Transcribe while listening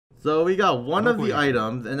So we got one of the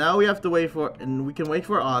items, and now we have to wait for, and we can wait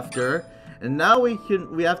for Oscar, and now we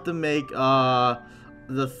have to make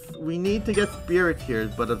we need to get spirit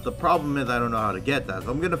tears, but the problem is I don't know how to get that,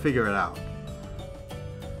 so I'm gonna figure it out.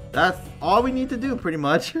 That's all we need to do, pretty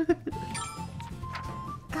much.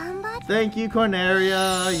 Thank you,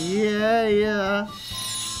 Corneria. Yeah.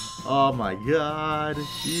 Oh my God.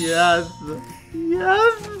 Yes.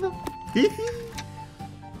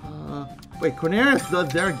 Wait,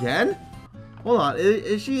 Corneria's there again? Hold on,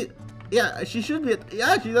 is she? Yeah, she should be.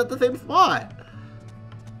 Yeah, she's at the same spot.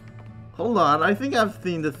 Hold on, I think I've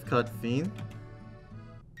seen this cutscene.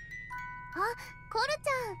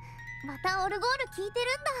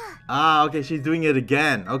 Ah, okay, she's doing it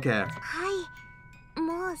again. Okay.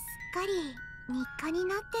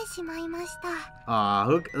 Ah,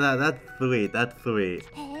 that's sweet. That's sweet.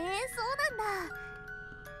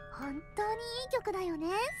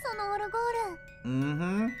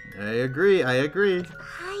 I agree.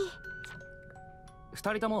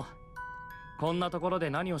 二人ともこんなところで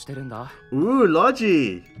何をしてるんだ? Ooh,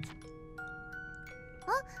 Logi.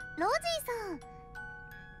 ロジーさん、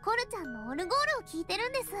コルちゃんのオルゴールを聞いてる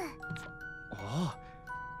んです。あ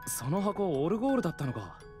あ、その箱オルゴールだったの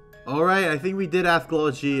か。 Alright, I think we did ask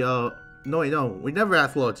Logi. No, we never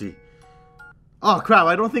asked Logi. Oh crap,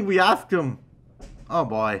 I don't think we asked him. Oh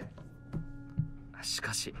boy. し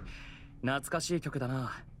かし、懐かしい曲だ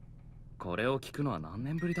な。これを聞くのは何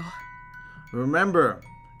年ぶりだ? Remember,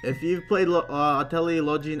 if you've played Atelier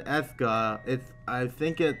Logi and Eska, I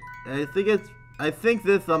think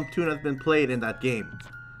this tune has been played in that game.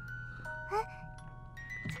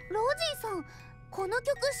 ロジーさん、この曲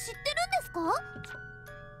知ってるんですか?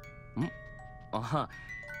 あ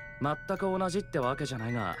あ、全く同じってわけじゃな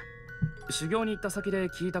いが、修行に行った先で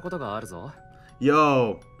聞いたことがあるぞ。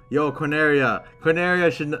Yo, Corneria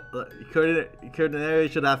should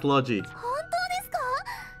ask Logi. 本当ですか?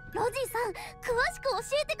 ロジーさん、詳しく教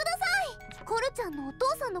えてください。コルちゃんのお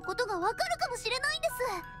父さんのことがわかるかもしれないんで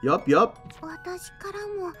す。Yup. 私から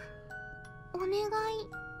もお願い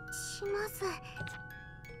します。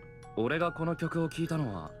俺がこの曲を聞いた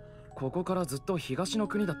のは、ここからずっと東の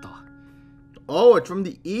国だった。 Oh, it's from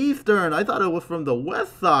the eastern. I thought it was from the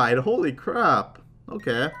west side. Holy crap.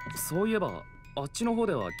 Okay. そういえば、あっちの方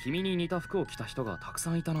では君に似た服を着た人がたく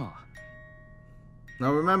さんいたな。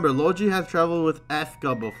 Now remember, Logi has traveled with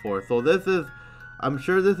Eska before, so I'm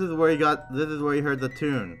sure this is where he heard the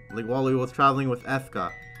tune, like while he was traveling with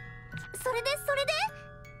Eska. それで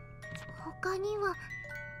他には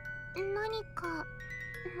何か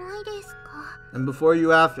ないですか? And before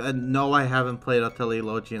you ask, no, I haven't played Atelier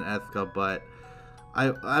Logi and Eska, but I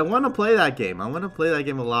want to play that game. I want to play that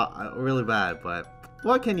game a lot, really bad, but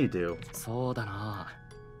what can you do? そうだな。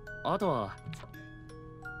あとは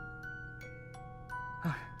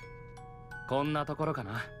こんなところか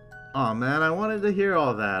な。 Oh man, I wanted to hear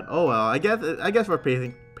all that. Oh well, I guess for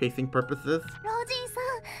pacing purposes. ロジーさ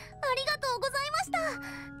ん、ありがとうございまし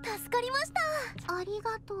た。助かりました。あり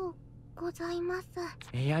がとうございます。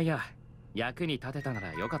いやいや、役に立てたな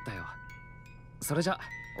らよかったよ。それじゃ、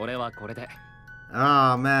俺はこれで。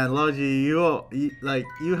 Oh man, Logi, you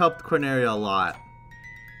helped Corneria a lot.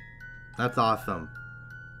 That's awesome.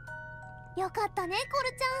 よかったね、コル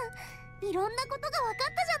ちゃん。いろんなことが分か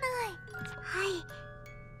ったじゃない。はい、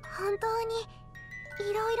本当に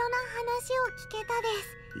いろいろな話を聞けたです。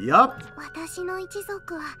 Yup. 私の一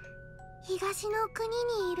族は東の国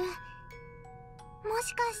にいる。も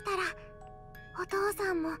しかしたらお父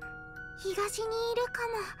さんも東にいるか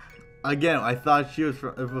も。 Again, I thought she was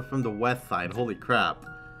from the west side. Holy crap.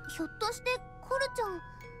 ひょっとしてコルちゃん、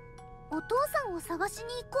お父さんを探し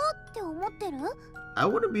に行こうって思ってる? I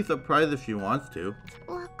wouldn't be surprised if she wants to.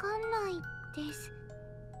 わかんないです。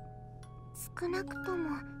少なくと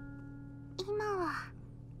も今は。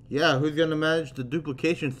 Yeah, who's gonna manage the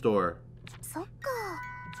duplication store? そっか。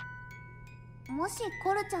もし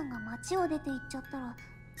コルちゃんが街を出て行っちゃったら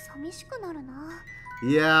寂しくなるな。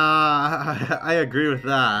 Yeah, I agree with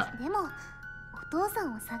that. でもお父さ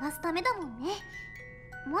んを探すためだもんね。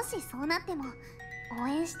もしそうなっても応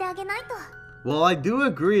援してあげないと。 Well, I do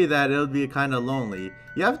agree that it'll be kind of lonely.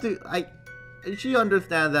 You have to, she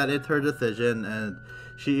understands that it's her decision and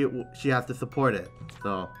she has to support it.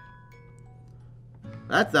 So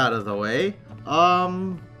that's out of the way.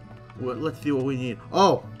 Let's see what we need.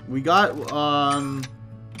 Oh, we got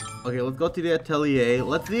okay, let's go to the atelier.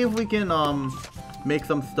 Let's see if we can make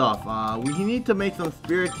some stuff. We need to make some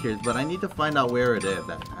spirit tears, but I need to find out where it is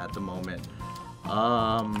at the moment.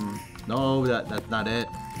 No, that's not it.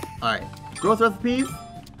 Alright. Growth recipes?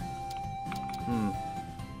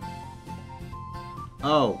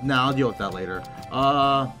 Oh, nah, I'll deal with that later.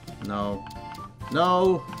 No.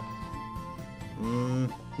 No.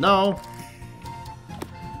 No.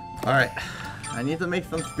 Alright. I need to make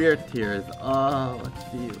some spirit tears.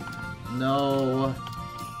 Let's see. No.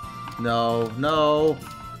 No. No.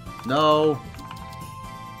 No.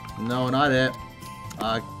 No, not it.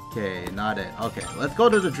 Okay, not it. Okay, let's go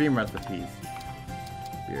to the dream recipes.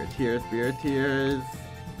 Spirit tears, spirit tears.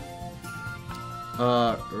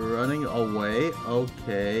 Running away.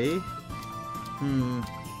 Okay.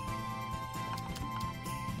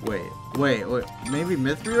 Wait. Maybe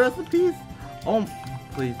mystery recipes? Oh,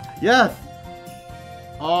 please. Yes!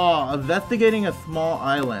 Oh, investigating a small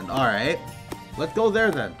island. Alright. Let's go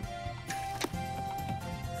there then.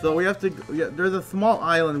 So we have to, there's a small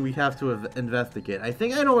island we have to investigate. I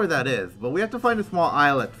think I know where that is, but we have to find a small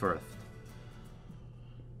islet first.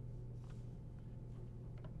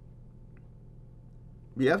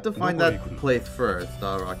 We have to find that place first.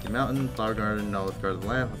 Rocky Mountain, Flower Garden, no. Scarlet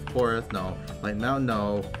Lamp, Forest, no. Light Mountain,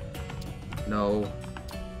 no. No.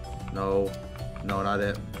 No. No, not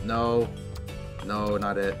it. No. No,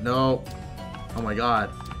 not it. No. Oh my god.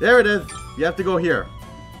 There it is! You have to go here.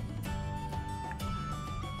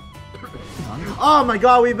 Oh my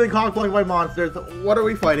god, we've been cockblocked by monsters. What are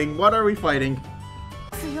we fighting? What are we fighting?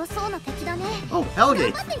 Oh,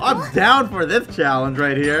 Hellgate. I'm down for this challenge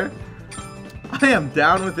right here. I am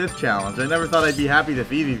down with this challenge. I never thought I'd be happy to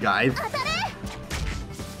see these guys.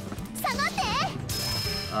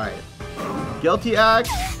 Alright. Guilty act.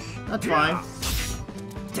 That's fine.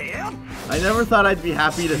 I never thought I'd be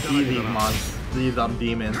happy to see these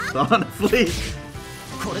demons, honestly.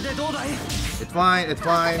 It's fine, it's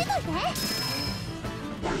fine.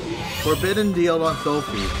 Forbidden deal on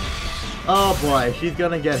Sophie. Oh boy, she's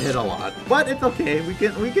gonna get hit a lot. But it's okay, we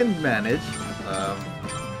can manage.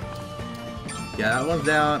 Yeah, that one's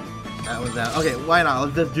down. That one's down. Okay, why not?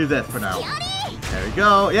 Let's just do this for now. There we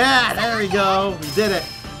go. Yeah, there we go. We did it.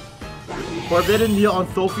 Forbidden deal on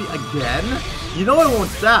Sophie again? You know it won't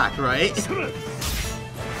stack, right?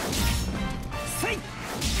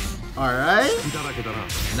 Alright.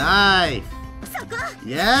 Nice.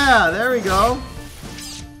 Yeah, there we go.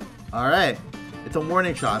 Alright. It's a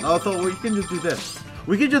warning shot. Oh, so we can just do this.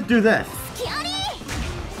 We can just do this.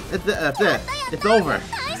 That's it. It's over.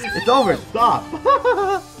 It's over. Stop.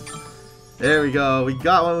 There we go. We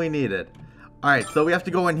got what we needed. Alright, so we have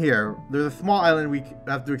to go in here. There's a small island we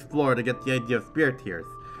have to explore to get the idea of spirit tears.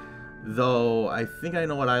 Though, I think I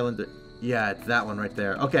know what island... Yeah, it's that one right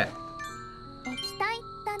there. Okay.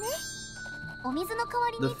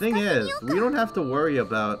 The thing is, we don't have to worry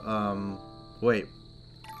about, wait.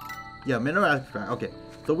 Yeah, mineral extract. Okay.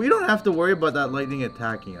 So we don't have to worry about that lightning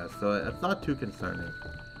attacking us, so it's not too concerning.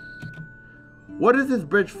 What is this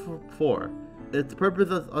bridge for? Its purpose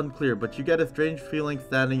is unclear, but you get a strange feeling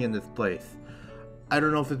standing in this place. I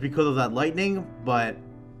don't know if it's because of that lightning, but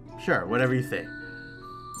sure, whatever you say.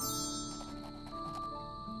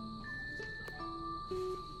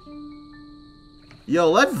 Yo,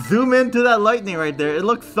 let's zoom into that lightning right there. It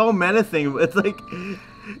looks so menacing. It's like,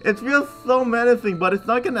 it feels so menacing, but it's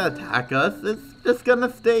not gonna attack us. It's just gonna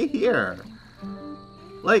stay here.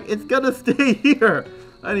 Like, it's gonna stay here.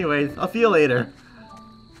 Anyways, I'll see you later.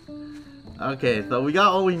 Okay, so we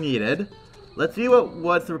got all we needed. Let's see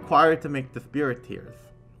what's required to make the spirit tears.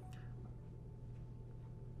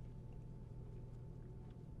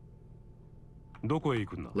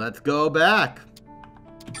 Let's go back.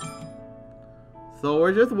 So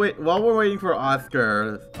we're just while we're waiting for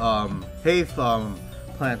Oscar's haze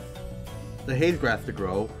plants, the haze grass to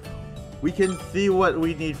grow, we can see what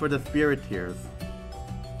we need for the spirit tears.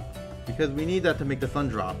 Because we need that to make the sun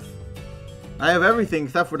drops. I have everything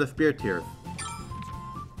except for the spirit tears.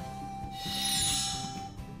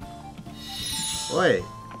 Wait,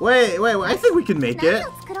 I think we can make it.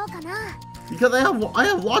 Because I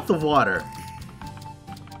have lots of water.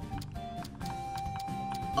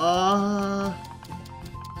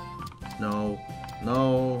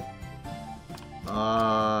 No.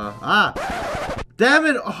 Damn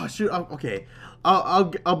it! Oh shoot. Okay.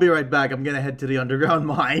 I'll be right back. I'm gonna head to the underground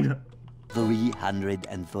mine.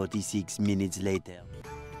 346 minutes later.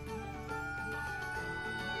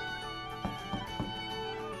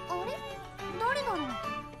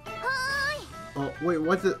 Hi. Wait,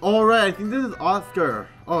 what's it? All right, I think this is Oscar.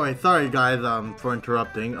 Oh, wait, sorry guys, for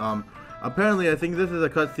interrupting. Apparently I think this is a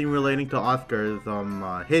cutscene relating to Oscar's,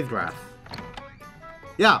 haze grass.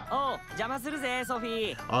 Yeah. Oh,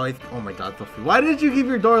 Sophie. Always, oh my god, Sophie. Why did you keep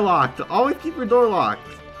your door locked? Always keep your door locked.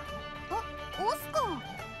 Oscar?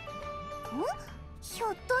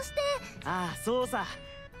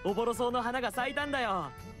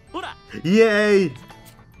 Yay!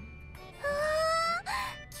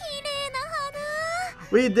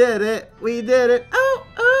 We did it! We did it! Oh,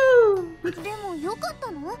 oh! でもよかっ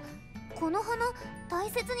たの？この花大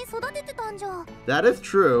切に育ててたんじゃ。 That is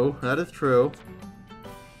true. That is true.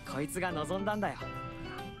 こいつが望んだんだよ。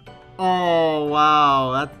 Oh,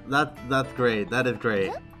 wow. That's great. That is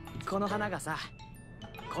great. この花がさ、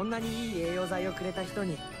こんなにいい栄養剤をくれた人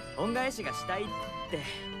に恩返しがしたいって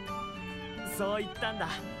そう言ったんだ。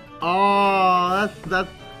 Oh,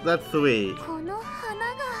 that's sweet. この花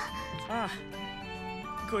が。ああ、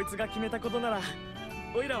こいつが決めたことなら、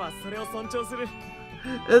おいらはそれを尊重する。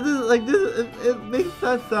 It makes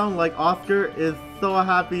that sound like Oscar is so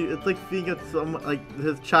happy. It's like seeing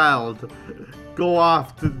his child go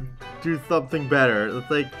off to do something better. It's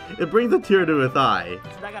like it brings a tear to his eye.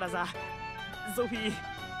 だからさ、ソフィー、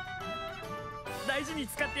大事に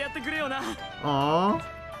使ってやってくれよな。 Aww. オス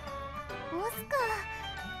カ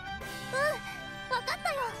ー。わかっ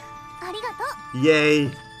たよ。ありがとう。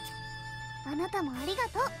 Yay. あなたもありが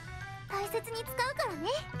とう。大切に使うからね。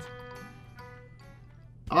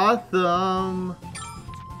 Awesome.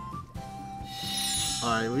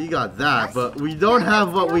 Alright, we got that, but we don't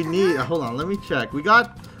have what we need. Hold on, let me check. We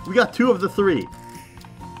got 2 of the 3.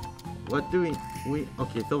 What do we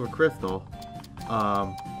okay, silver crystal.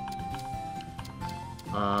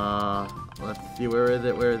 Let's see, where is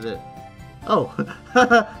it? Oh.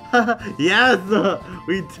 Yes,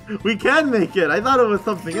 we can make it. I thought it was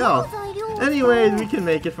something else. Anyways, we can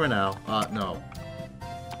make it for now. No.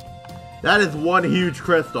 That is one huge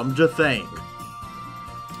crystal, I'm just saying.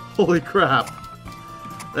 Holy crap.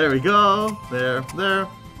 There we go. There.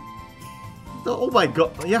 Oh my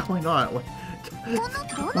god. Yeah, why not?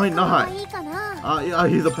 Why not? I'll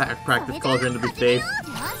use a practice cauldron to be safe.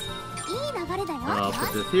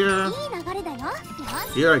 Put this here.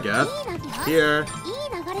 Here, I guess.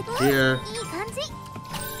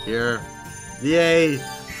 Here. Yay.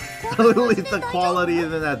 At least the quality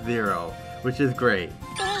isn't at 0, which is great.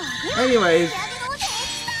 Anyways,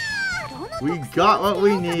 we got what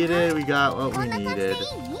we needed.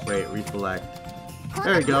 Wait, reselect.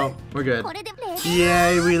 There we go. We're good.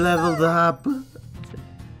 Yay, we leveled up.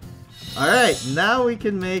 Alright, now we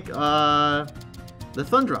can make the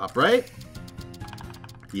sun drop, right?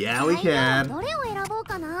 Yeah, we can.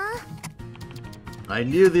 I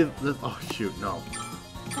knew this. Oh shoot, no.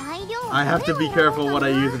 I have to be careful what I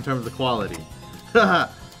use in terms of quality.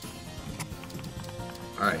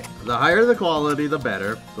 Alright, the higher the quality, the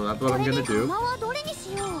better. So that's what I'm gonna do.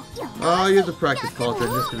 I'll use a practice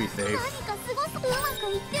cauldron just to be safe.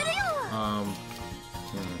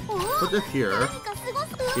 Put this here.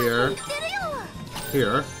 Here.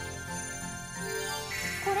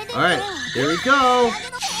 Alright, here we go!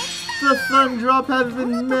 The sun drop has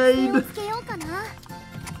been made!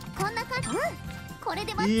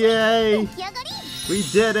 Yay! We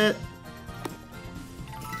did it!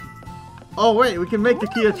 Oh wait, we can make the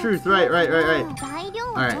key of truth. Right.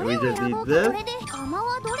 Alright, we just need this.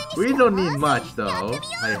 We don't need much though.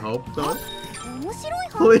 I hope so.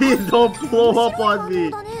 Please don't blow up on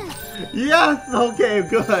me. Yes! Okay,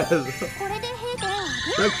 good.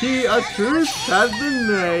 The key of truth has been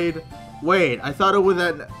made. Wait, I thought it was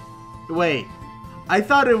I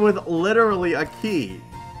thought it was literally a key.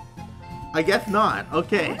 I guess not.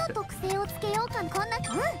 Okay.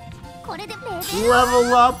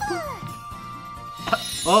 Level up.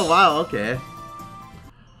 Oh wow, okay.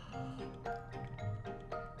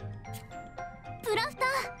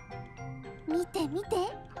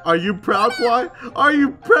 Are you proud, Kwai? Are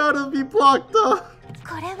you proud of me, Plakta?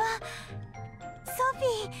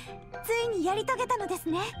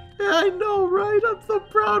 Yeah, I know, right? I'm so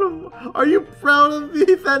proud of. Are you proud of me,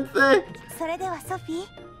 Sensei?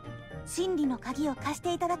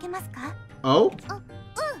 Oh?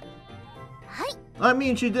 I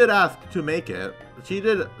mean, she did ask to make it. She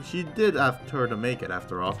did ask her to make it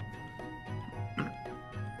after all.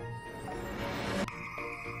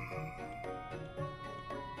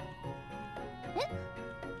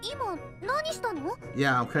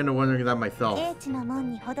 Yeah, I'm kind of wondering that myself.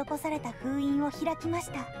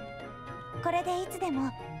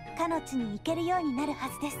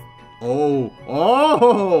 Oh!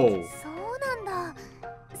 Oh!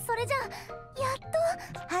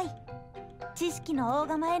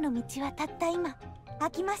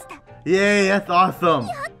 Yay, that's awesome!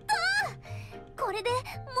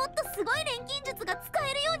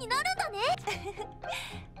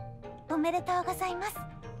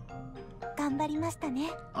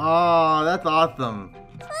 Oh, that's awesome.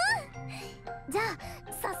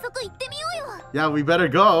 Yeah, we better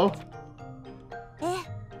go.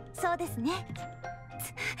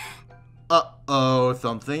 Uh-oh,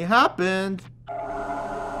 something happened.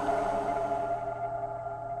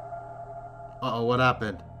 Uh-oh, what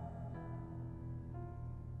happened?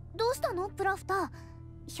 どうしたのプラフター。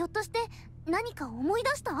ひょっとして何か思い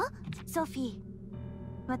出した？ソフィー、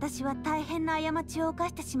私は大変な過ちを犯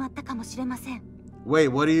してしまったかもしれません。 Wait,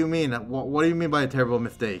 what do you mean? What do you mean by a terrible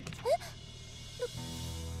mistake?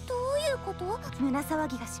 どういうこと？胸騒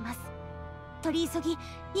ぎがします。取り急ぎ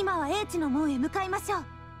今は英知の門へ向かいましょう。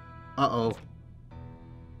 Uh-oh.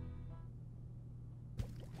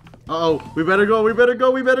 Uh-oh, we better go, we better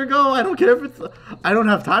go, we better go. I don't care if it's... I don't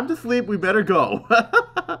have time to sleep, we better go.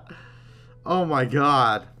 Oh my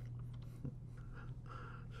god.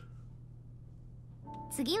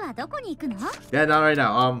 次はどこに行くの？ Yeah, not right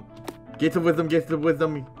now. Gates of wisdom, gates of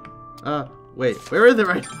wisdom. Wait, where is it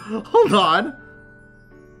right? Hold on.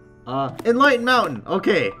 Enlightened Mountain.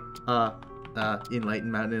 Okay.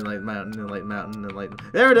 Enlightened Mountain, Enlightened Mountain, Enlightened Mountain, Enlightened...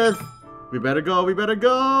 There it is. We better go, we better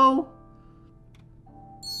go.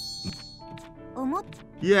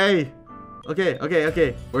 Yay. Okay.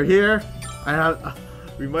 We're here.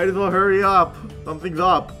 We might as well hurry up. Something's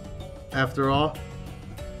up. After all.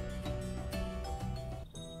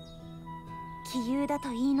 杞憂だ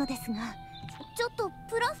といいのですが、ちょっと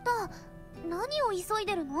プラフター、何を急い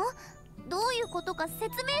でるの？どういうことか説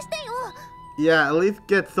明してよ。 Yeah, at least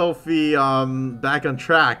get Sophie back on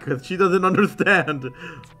track, because she doesn't understand.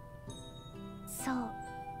 そ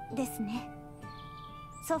うですね。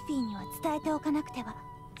ソフィーには伝えておかなくては。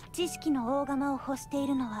知識の大釜を欲してい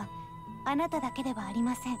るのはあなただけではあり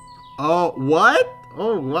ません。 Oh, what?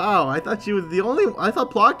 Oh, wow. I thought she was the only... I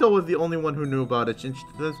thought Plocto was the only one who knew about it, since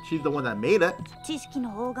she's the one that made it. 知識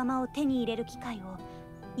の大釜を手に入れる機会を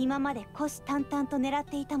今まで虎視眈々と狙っ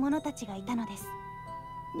ていた者たちがいたのです。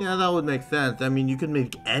 Yeah, that would make sense. I mean, you can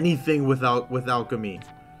make anything with alchemy.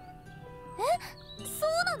 そ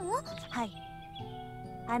うなの？はい。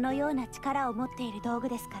あのような力を持っている道具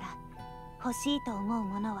ですから、欲しいと思う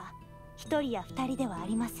ものは一人や二人ではあ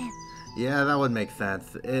りません。 Yeah, that would make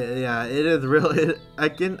sense. Yeah, it is really... I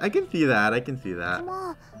can see that. I can see that.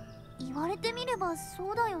 まあ、言われてみれば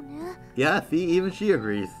そうだよね。 Yeah, see, even she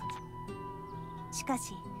agrees. しか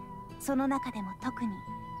し、その中でも特に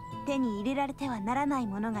手に入れられてはならない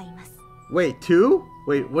ものがいます。 Wait, two?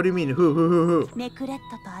 Wait, what do you mean? Who? ネクレッ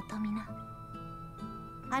トとアトミナ。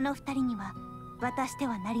あの二人には渡して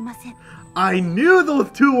はなりません。 I knew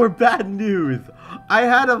those two were bad news. I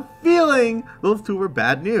had a feeling those two were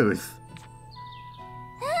bad news.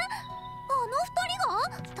 あの二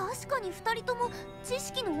人が？確かに二人とも知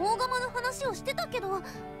識の大釜の話をしてたけど、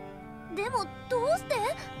でもどうして？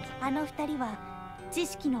あの二人は知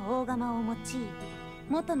識の大釜を用い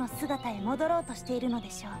元の姿へ戻ろうとしているので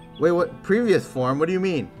しょう。 Wait, what? Previous form? What do you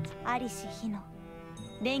mean? アリシヒの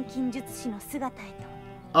錬金術師の姿へと。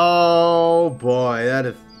 Oh boy, that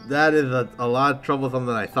is a lot troublesome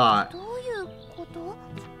than I thought. どういうこ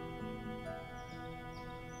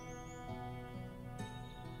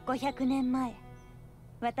と？ 500年前、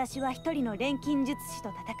私は一人の錬金術師と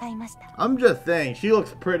戦いました。 I'm just saying, she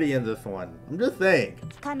looks pretty in this one. I'm just saying.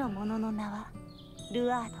 かの者の名は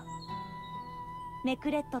ルアード。ネク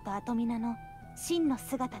レットとアトミナの真の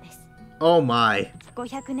姿です。 Oh my.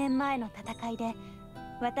 500年前の戦いで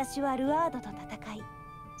私はルアードと戦い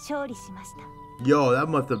勝利しました。 Yo, that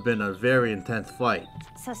must have been a very intense fight.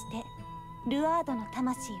 そしてルアードの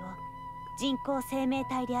魂を人工生命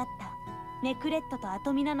体であったネクレットとア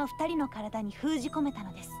トミナの2人の体に封じ込めた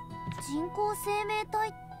のです。人工生命体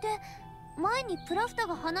って前にプラフタ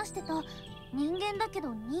が話してた人間だけ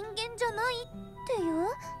ど人間じゃないっていう？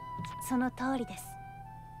その通りです。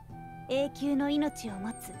永久の命を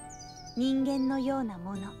持つ人間のような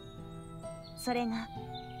もの。それが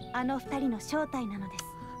あの2人の正体なのです。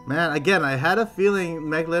 Man, again, I had a feeling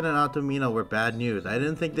Meglet and Altamina were bad news. I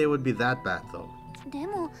didn't think they would be that bad, though. で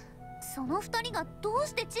もその2人がどう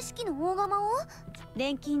して知識の大釜を？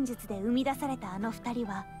錬金術で生み出されたあの2人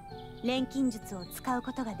は錬金術を使う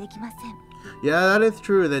ことができません。 Yeah, that is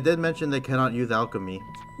true. They did mention they cannot use alchemy.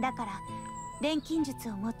 だから錬金術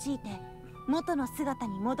を用いて元の姿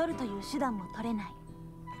に戻るという手段も取れない。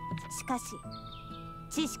しかし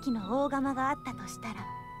知識の大釜があったとしたら。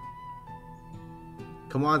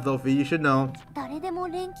 Come on, Sophie, you should know. 誰でも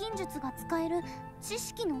錬金術が使える知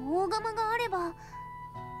識の大釜があれば、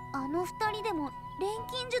あの2人でも錬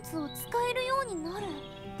金術を使えるようになる。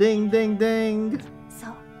 Ding, ding, ding. そ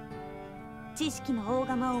う。知識の大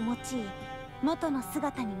釜を用い元の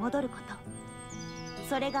姿に戻ること。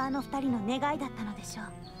それがあの2人の願いだったのでしょ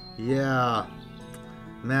う。 Yeah.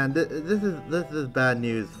 Man, this is bad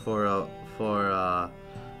news for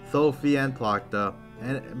Sophie and Plocta.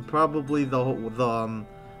 And probably the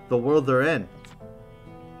world they're in.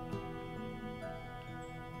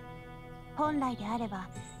 本来であれば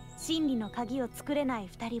真理の鍵を作れない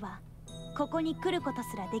2人はここに来ること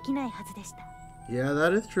すらできないはずでした。 Yeah,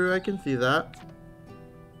 that is true. I can see that.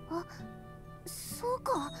 あ、そう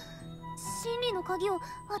か。真理の鍵を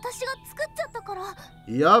私が作っちゃったから。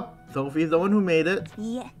 Yup, Sophie's the one who made it.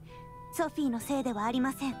 いいえ、ソフィーのせいではあり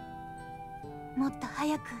ません。もっと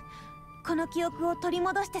早くこの記憶を取り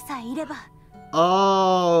戻してさえいれば。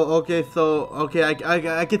 Oh, okay, so, okay, I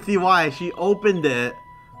can see why. She opened it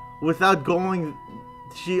without going,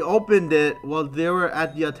 she opened it while they were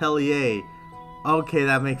at the atelier. Okay,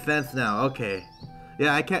 that makes sense now, okay.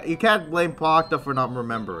 Yeah, you can't blame Proctor for not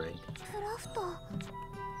remembering. クラフト。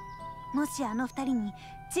もしあの2人に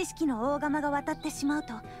知識の大釜が渡ってしまう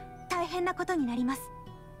と大変なことになります。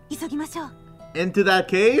急ぎましょう。 Into that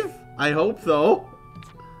cave? I hope so.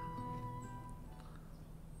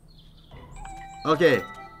 Okay.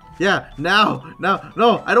 Yeah, now, no,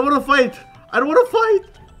 I don't want to fight. I don't want to fight.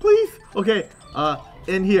 Please. Okay,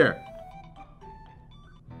 in here.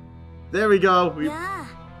 There we go. Yeah.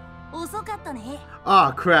 遅かったね。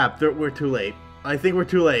Ah, crap. We're too late. I think we're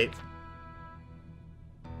too late.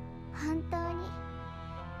 本当に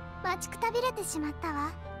待ちくたびれてしまったわ。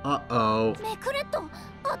 Uh-oh. ネクレット、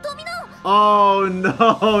アトミナ。 Oh, no.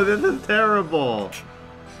 This is terrible.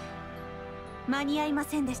 間に合いま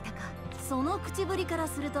せんでしたか。その口ぶりから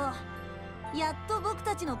すると、やっと僕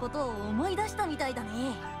たちのことを思い出したみたいだ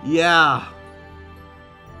ね。Yeah.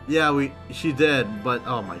 Yeah, she did, but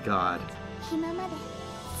oh my god. 今まで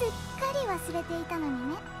すっかり忘れていたの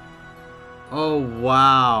にね。 Oh,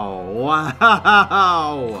 wow.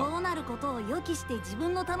 Wow. こうなることを予期して自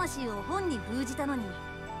分の魂を本に封じたのに、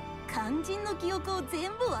肝心の記憶を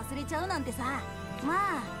全部忘れちゃうなんてさ。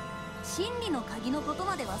まあ、真理の鍵のこと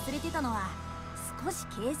まで忘れてたのは少し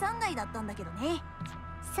計算外だったんだけどね。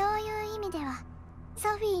そういう意味では、ソ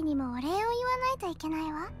フィーにもお礼を言わないといけない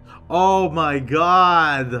わ。 Oh my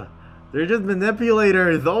god. They're just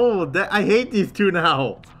manipulators. Oh, I hate these two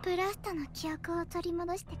now. プラストの記憶を取り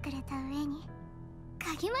戻してくれた上に、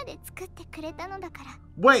鍵まで作ってくれたのだから。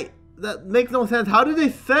 Wait, that makes no sense. How did they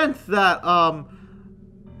sense that,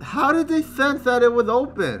 how did they sense that it was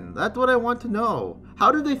open? That's what I want to know.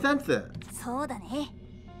 How did they sense it? そうだね。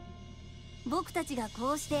僕たちが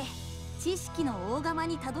こうして知識の大釜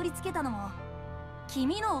にたどり着けたのも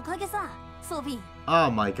君のおかげさ、ソフィー。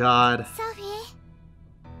 Oh my god. ソフィー、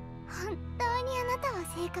本当にあなたは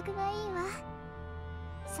性格がいいわ。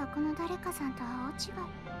そこの誰かさんとは大違い。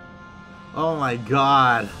 Oh my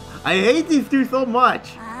god. I hate these two so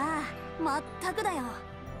much. ああ、まったくだよ。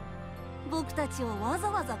僕たちをわざ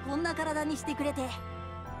わざこんな体にしてくれて。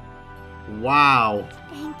 Wow.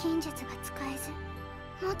 錬金術が使えず、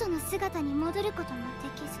元の姿に戻ることもで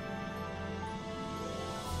きず。か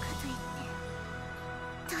といっ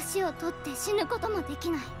て年を取って死ぬこともでき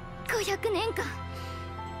ない。500年間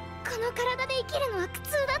この体で生きるのは苦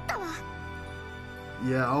痛だったわ。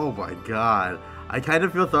 Yeah, oh my god. I kind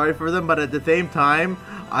of feel sorry for them, but at the same time,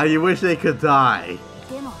 I wish they could die.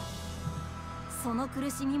 でもその苦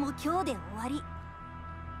しみも今日で終わり。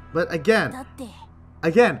 But again, だって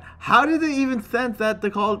how did they even sense that the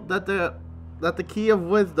key of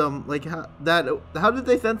wisdom, like how did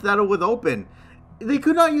they sense that it was open? They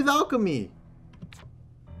could not use alchemy.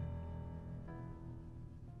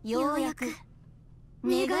 ようやく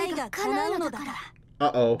願いが叶うのだか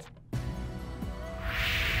ら。 Uh-oh.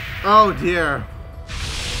 Oh dear.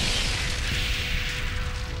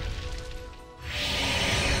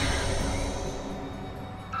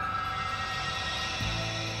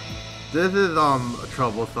 This is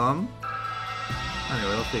troublesome.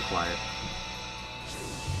 Anyway, let's stay quiet.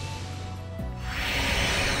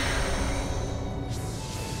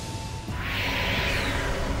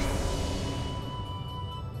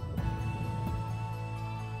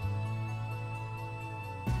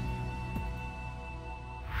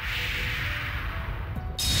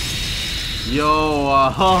 Yo,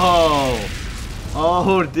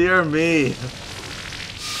 oh dear me.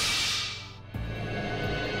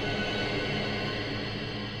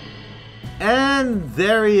 And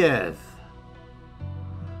there he is.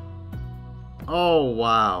 Oh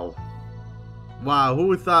wow. Wow,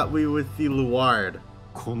 who thought we would see Luard?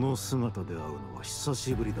 この姿で会うのは久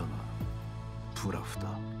しぶりだな、プラフター。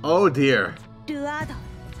 Oh dear. ルアード。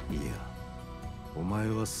いや、お前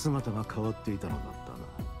は姿が変わっていたのだったな。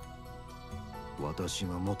私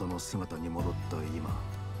が元の姿に戻った今、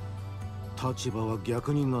立場は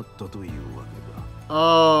逆になったというわけだ。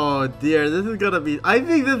 Oh dear, this is gonna be... I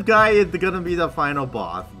think this guy is gonna be the final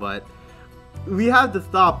boss, but... We have to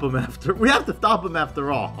stop him after... We have to stop him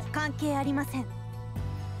after all. 関係ありません。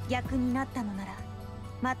逆になったのなら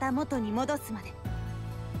また元に戻すまで。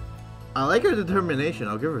I like her determination.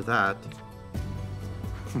 I'll give her that.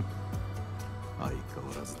 相変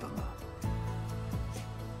わらずだな。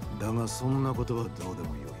だがそんなことはどうで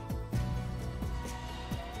もよい。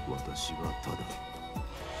私はただ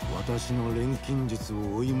私の錬金術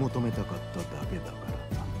を追い求めたかっただけだから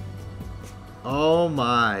な。Oh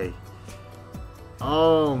my.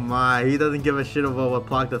 Oh my. He doesn't give a shit about what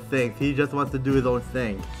Plachta thinks. He just wants to do his own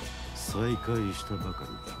thing. 再会したばかり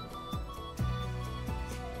だ。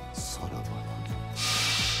さらばだ。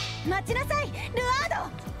待ちなさい、ルアー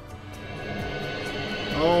ド。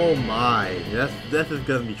Oh my. This is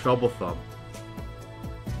gonna be troublesome.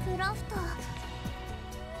 クラフト。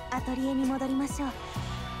アトリエに戻りましょう。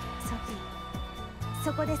ソフィー、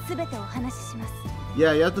そこで全てお話しします。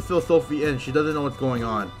Yeah, you have to fill Sophie in. She doesn't know what's going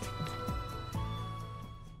on.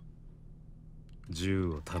 銃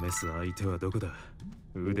を試す相手はどこだ。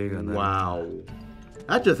腕がない。 Wow.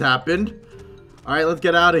 That just happened. Alright, let's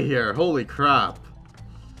get out of here. Holy crap.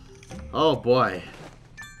 Oh boy.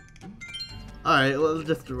 Alright, let's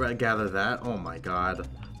just gather that. Oh my god.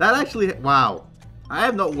 That actually... Wow. I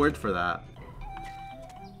have no words for that.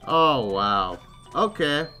 Oh wow.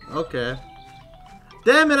 Okay. Okay.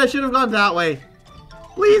 Damn it, I should have gone that way.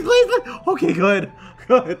 Please, please, please. Okay, good.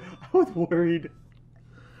 Good. I was worried.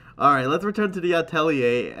 Alright, let's return to the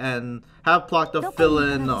atelier and have Plachta fill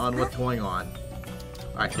in on what's going on.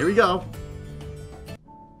 Alright, here we go.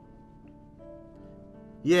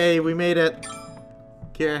 Yay, we made it.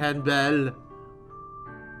 Kirahan Bell.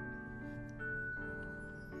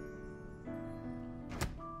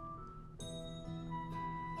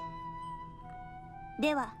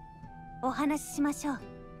 Dewa, お話ししましょう。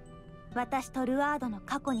私とルアードの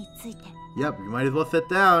過去について。Yep, you might as well sit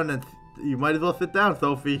down and you might as well sit down,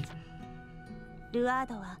 Sophie. ルアー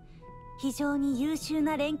ドは非常に優秀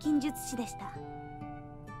な錬金術師でした。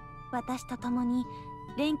私と共に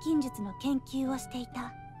錬金術の研究をしてい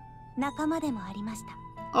た仲間でもありまし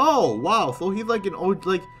た。Oh, wow. So he's like an OG,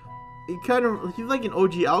 like he's like an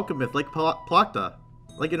OG alchemist, like Plachta,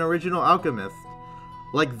 like an original alchemist,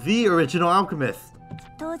 like the original alchemist.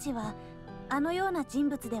 当時はあのような人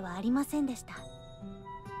物ではありませんでした。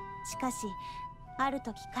しかし、ある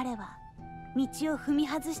時彼は道を踏み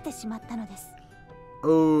外してしまったのです。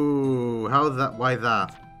Oh, how's that? Why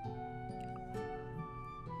that?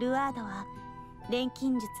 ルアードは錬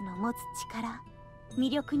金術の持つ力、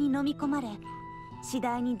魅力に飲み込まれ、次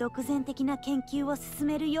第に独善的な研究を進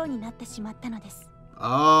めるようになってしまったのです。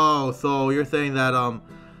Oh, so you're saying that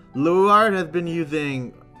Luard has been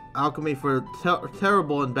using alchemy for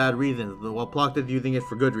terrible and bad reasons, while Plachta is using it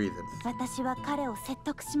for good reasons. 私は彼を説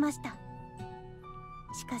得しました。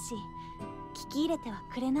しかし、聞き入れては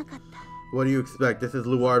くれなかった。What do you expect? This is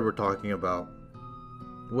Luard we're talking about.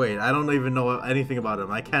 Wait, I don't even know anything about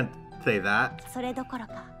him. I can't say that. それどころ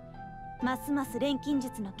か、ますます錬金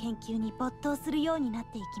術の研究に没頭するようになっ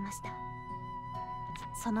ていきました。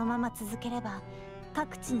そのまま続ければ、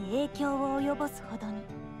各地に影響を及ぼすほどに。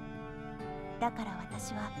だから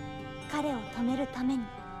私は彼を止めるために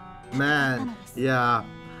戦ったのです。Man, yeah.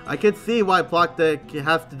 I can see why Plachta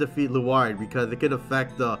has to defeat Luard because it could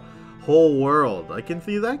affect the whole world. I can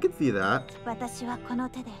see that. I can see that. 私はこの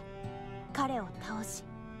手で彼を倒し、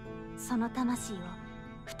その魂を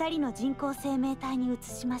2人の人工生命体に移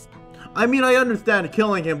しました。I mean, I understand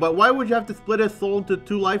killing him, but why would you have to split his soul into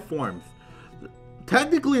two life forms?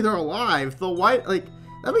 Technically, they're alive, so why, like,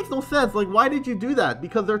 that makes no sense. Like, why did you do that?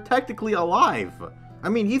 Because they're technically alive. I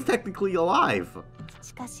mean, he's technically alive.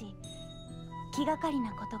 しかし、気がかり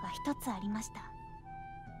なことが一つありました。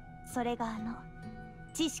それが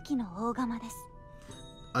知識の大釜です。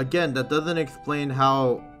Again, that doesn't explain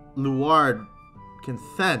how Luard can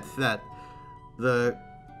sense that the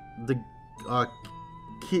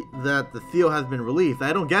seal has been released.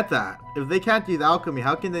 I don't get that. If they can't use alchemy,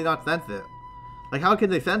 how can they not sense it? Like, how can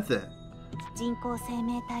they sense it? 人工生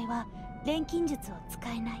命体は錬金術を使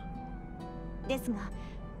えない。ですが、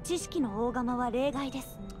知識の大釜は例外で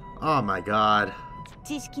す。Oh my god.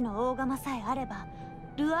 知識の大釜さえあれば、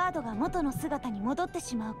ルアードが元の姿に戻って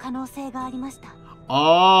しまう可能性がありました。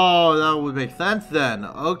Oh, that would make sense then.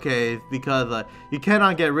 Okay, because you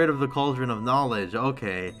cannot get rid of the cauldron of knowledge.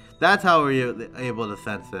 Okay, that's how we're able to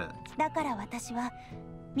sense it. だから私は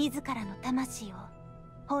自らの魂を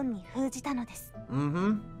本に封じたのです。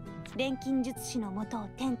錬金術師のもとを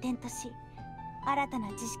転々とし、新たな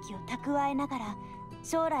知識を蓄えながら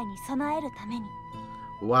将来に備えるために。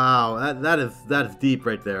Wow, that is deep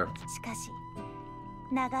right there. しかし、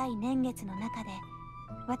長い年月の中で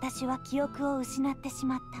私は記憶を失ってし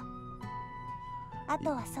まった。あ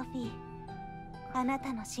とはソフィー、あな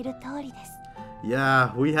たの知る通りです。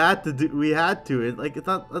Yeah, we had to. It's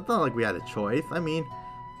not like we had a choice. I mean,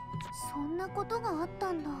 そんなことがあっ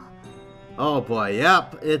たんだ。 oh boy,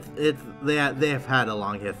 yep. They have had a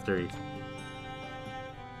long history.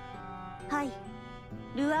 はい。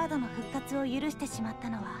ルアードの復活を許してしまった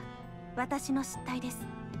のは私の失態です。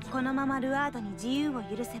このままルアードに自由を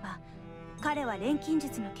許せば、彼は錬金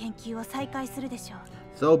術の研究を再開するでしょう。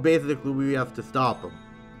 So basically, we have to stop him.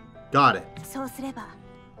 Got it. そうすれば、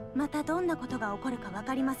またどんなことが起こるかわ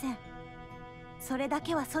かりません。それだ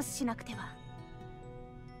けは阻止しなくては。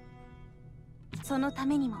そのた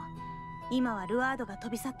めにも、今はルアードが飛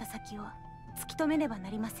び去った先を突き止めねばな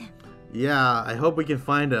りません。 Yeah, I hope we can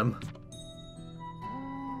find him.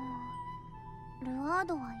 ルアー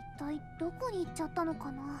ドは一体どこに行っちゃったの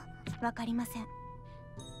かな。わかりません。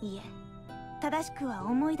いえ、正しくは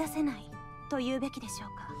思い出せないと言うべきでしょう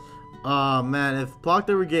か。Man, if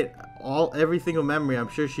Proctor would get every single memory, I'm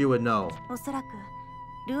sure she would know. おそらく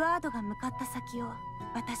ルアードが向かった先を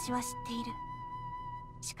私は知っている。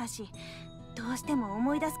しかし、どうしても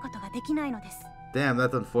思い出すことができないのです。 Damn,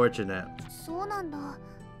 that's unfortunate. そうなんだ。あ、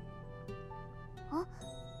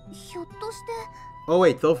ひょっとして。 Oh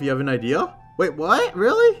wait, Sophie, you have an idea? Wait, what?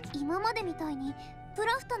 Really? 今までみたいにプ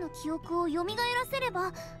ラフタの記憶を蘇らせれ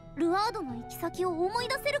ば、ルアードの行き先を思い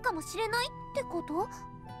出せるかもしれないってこと？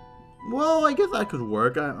 Well, I guess that could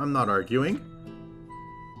work. I'm not arguing.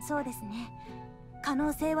 そうですね。可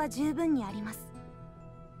能性は十分にあります。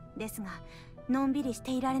ですが、のんびりし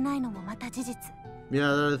ていられないのもまた事実。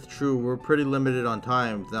 Yeah, that is true. We're pretty limited on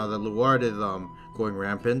time now that Luard is going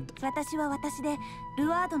rampant. 私は私で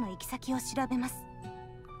ルアードの行き先を調べます。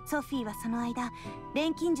ソフィーはその間、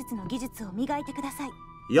錬金術の技術を磨いてください。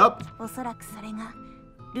Yup. おそらくそれが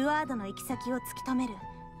ルアードの行き先を突き止める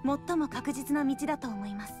最も確実な道だと思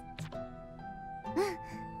います。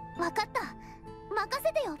うん、わかった。任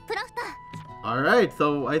せてよ、プラフタ。 Alright,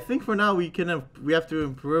 so I think for now we have to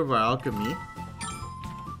improve our alchemy.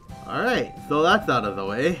 Alright, so that's out of the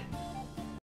way.